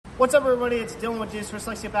What's up, everybody? It's Dylan with Jason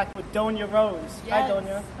Dyslexia, back with Donya Rose. Yes. Hi,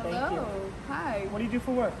 Donya. Hello. Thank you. Hi. What do you do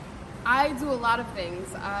for work? I do a lot of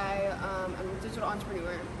things. I'm a digital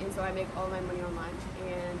entrepreneur, and so I make all my money online.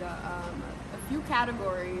 And a few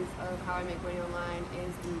categories of how I make money online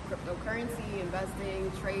is the cryptocurrency,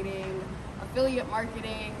 investing, trading, affiliate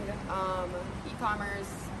marketing, e-commerce.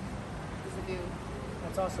 Is a do.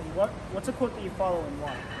 That's awesome. What's a quote that you follow and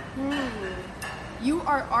why? You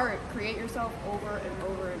are art. Create yourself over and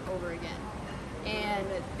over and over again. And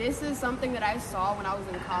this is something that I saw when I was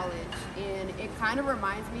in college, and it kind of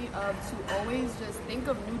reminds me of to always just think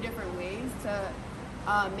of new different ways to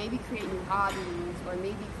maybe create new hobbies, or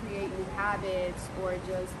maybe create new habits, or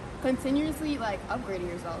just continuously upgrading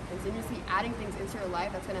yourself, continuously adding things into your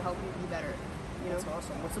life that's going to help you be better. You know? That's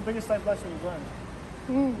awesome. What's the biggest life lesson you've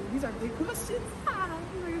learned? These are big questions.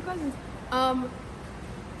 These are good questions.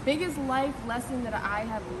 Biggest life lesson that I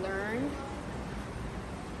have learned,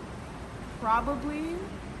 probably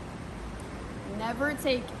never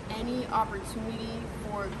take any opportunity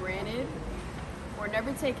for granted, or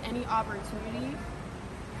never take any opportunity,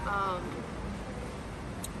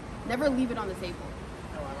 never leave it on the table.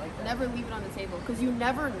 Oh, I like that. Never leave it on the table, because you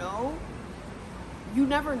never know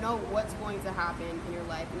what's going to happen in your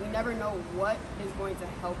life, and you never know what is going to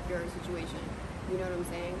help your situation. You know what I'm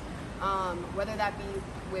saying? Whether that be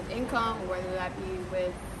with income, whether that be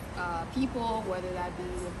with people, whether that be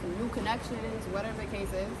with new connections, whatever the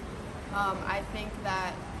case is. I think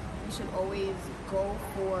that we should always go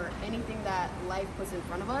for anything that life puts in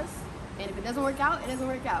front of us. And if it doesn't work out, it doesn't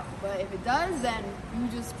work out. But if it does, then you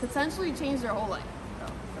just potentially change their whole life.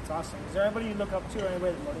 So. That's awesome. Is there anybody you look up to or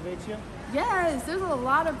anybody that motivates you? Yes, there's a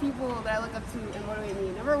lot of people that I look up to and motivate me.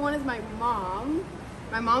 Number one is my mom.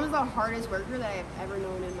 My mom is the hardest worker that I've ever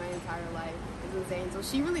known in my entire life. It's insane. So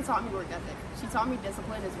she really taught me work ethic. She taught me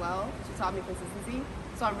discipline as well. She taught me consistency.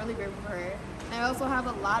 So I'm really grateful for her. And I also have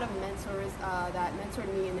a lot of mentors that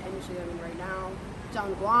mentored me in the industry that I'm in right now.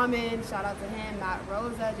 John Guaman, shout out to him, Matt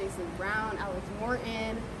Rosa, Jason Brown, Alex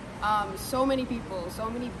Morton. So many people, so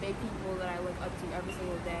many big people that I look up to every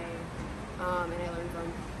single day, and I learn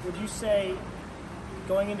from. Would you say,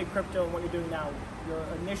 going into crypto and what you're doing now, your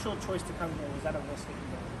initial choice to come here, was that a risk that you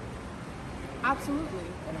took? Absolutely.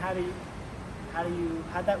 And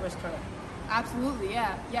how'd that risk turn out? Absolutely,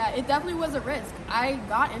 yeah. Yeah, it definitely was a risk. I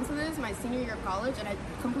got into this my senior year of college, and I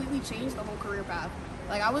completely changed the whole career path.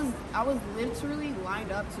 Like, I was literally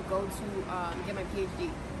lined up to go to get my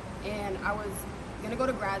PhD, and I was gonna go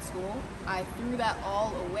to grad school. I threw that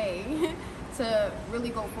all away to really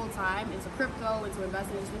go full-time into crypto, into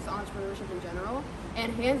investing, just into entrepreneurship in general.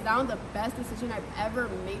 And hands down, the best decision I've ever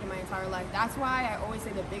made in my entire life. That's why I always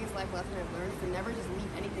say the biggest life lesson I've learned is to never just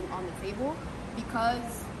leave anything on the table,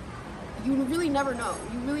 because you really never know.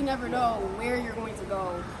 You really never know where you're going to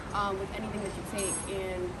go with anything that you take.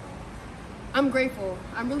 And I'm grateful.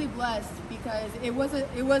 I'm really blessed, because it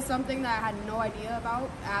was something that I had no idea about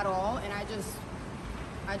at all, and I just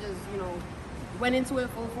went into it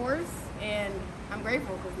full force, and I'm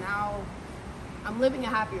grateful because now I'm living a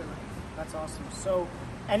happier life. That's awesome. So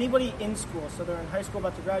anybody in school, so they're in high school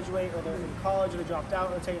about to graduate, or they're in college, or they dropped out,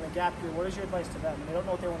 or they're taking a gap year, what is your advice to them? They don't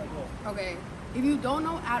know what they want to do. Okay, if you don't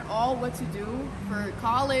know at all what to do for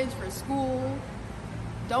college, for school,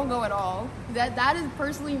 don't go at all. That is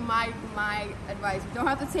personally my advice. You don't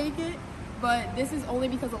have to take it, but this is only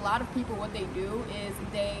because a lot of people, what they do is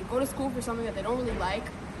they go to school for something that they don't really like.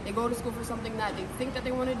 They go to school for something that they think that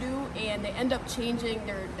they want to do, and they end up changing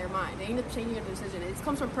their mind. They end up changing their decision. It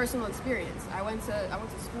comes from personal experience. I went to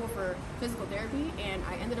school for physical therapy, and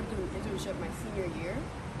I ended up doing an internship my senior year,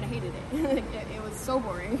 and I hated it. It was so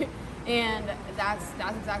boring, and that's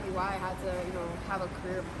exactly why I had to have a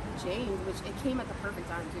career change, which it came at the perfect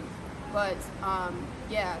time too. But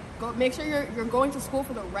make sure you're going to school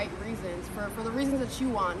for the right reasons, for the reasons that you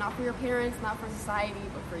want, not for your parents, not for society,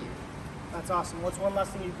 but for you. That's awesome. What's one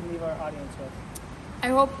lesson you can leave our audience with? I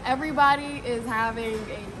hope everybody is having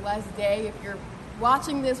a blessed day. If you're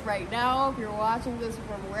watching this right now, if you're watching this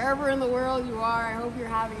from wherever in the world you are, I hope you're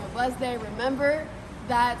having a blessed day. Remember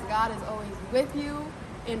that God is always with you.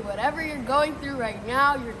 In whatever you're going through right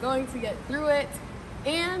now, you're going to get through it.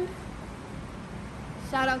 And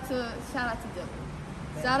shout out to Dylan.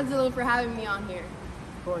 Shout out to Dylan for having me on here.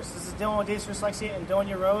 Of course. This is Dylan with Jason Dyslexia and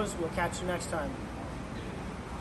Donya Rose. We'll catch you next time.